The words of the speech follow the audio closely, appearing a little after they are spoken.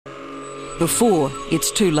before it's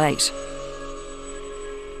too late.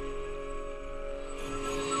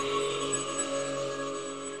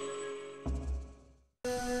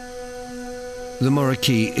 The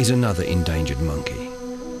moroki is another endangered monkey.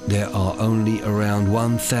 There are only around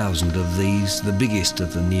 1,000 of these, the biggest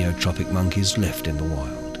of the neotropic monkeys, left in the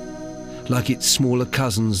wild. Like its smaller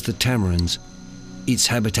cousins, the tamarins, its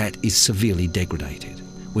habitat is severely degraded,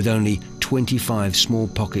 with only 25 small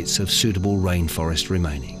pockets of suitable rainforest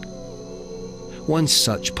remaining. One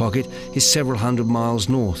such pocket is several hundred miles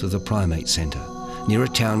north of the primate centre, near a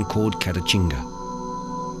town called Catachinga.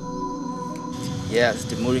 Yes,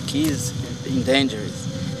 the moroki is endangered.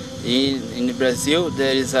 In Brazil,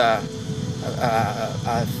 there is a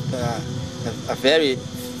very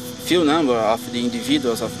few number of the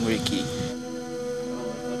individuals of moroki.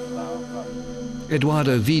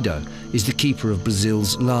 Eduardo Vido is the keeper of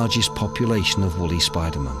Brazil's largest population of woolly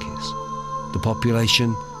spider monkeys. The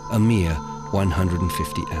population, a mere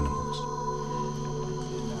 150 animals.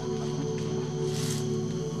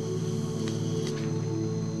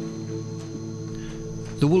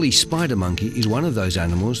 The woolly spider monkey is one of those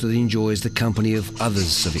animals that enjoys the company of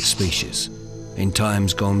others of its species. In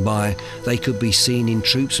times gone by, they could be seen in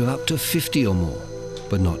troops of up to 50 or more,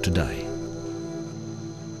 but not today.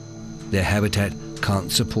 Their habitat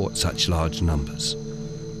can't support such large numbers.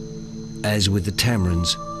 As with the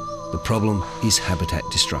tamarins, the problem is habitat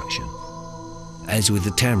destruction. As with the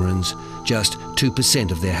tamarins, just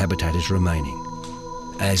 2% of their habitat is remaining.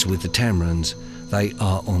 As with the tamarins, they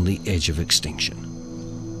are on the edge of extinction.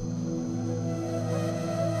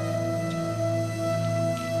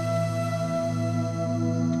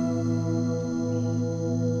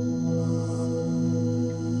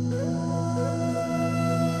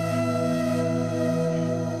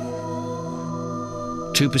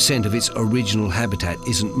 2% of its original habitat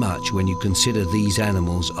isn't much when you consider these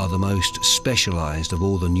animals are the most specialised of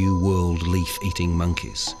all the New World leaf-eating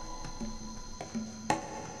monkeys.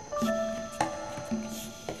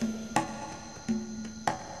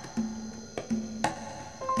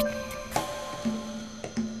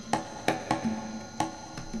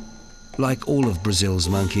 Like all of Brazil's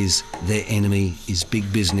monkeys, their enemy is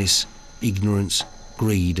big business, ignorance,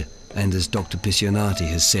 greed, and, as Dr. Piscianati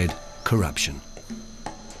has said, corruption.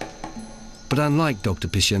 But unlike Dr.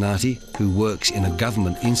 Piscianati, who works in a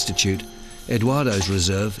government institute, Eduardo's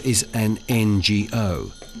reserve is an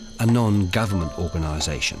NGO, a non-government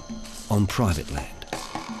organisation, on private land.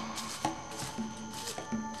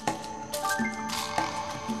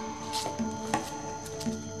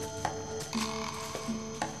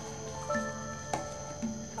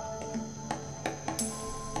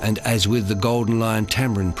 And as with the Golden Lion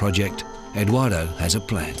Tamarin project, Eduardo has a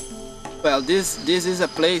plan. Well, this is a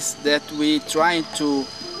place that we try to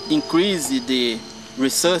increase the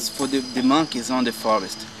research for the monkeys on the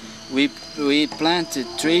forest. We planted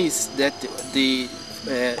trees that the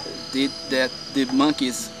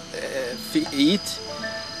monkeys eat,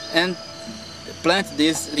 and plant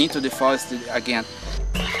this into the forest again.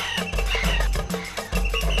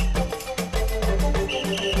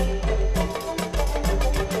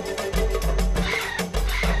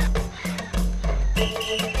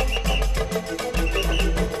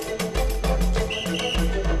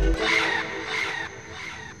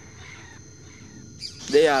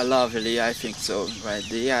 They are lovely, I think so, right?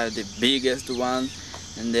 They are the biggest one,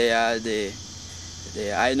 and they are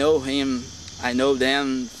I know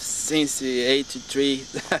them since '83.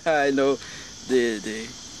 I know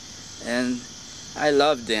and I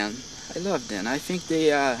love them. I think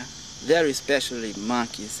they are very special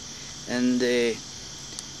monkeys, and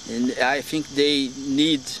I think they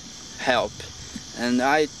need help, and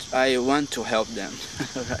I want to help them,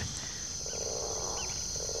 right?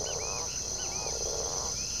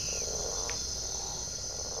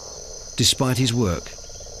 Despite his work,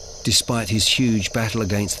 despite his huge battle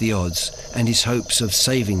against the odds and his hopes of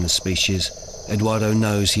saving the species, Eduardo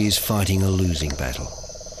knows he is fighting a losing battle.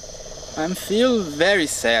 I feel very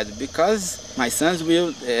sad because my sons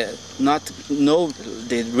will not know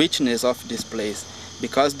the richness of this place,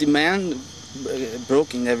 because the man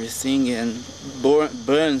broken everything and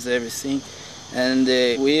burns everything, and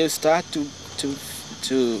we'll start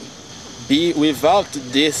to be without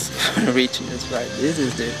this richness, right? This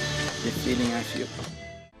is the feeling I feel.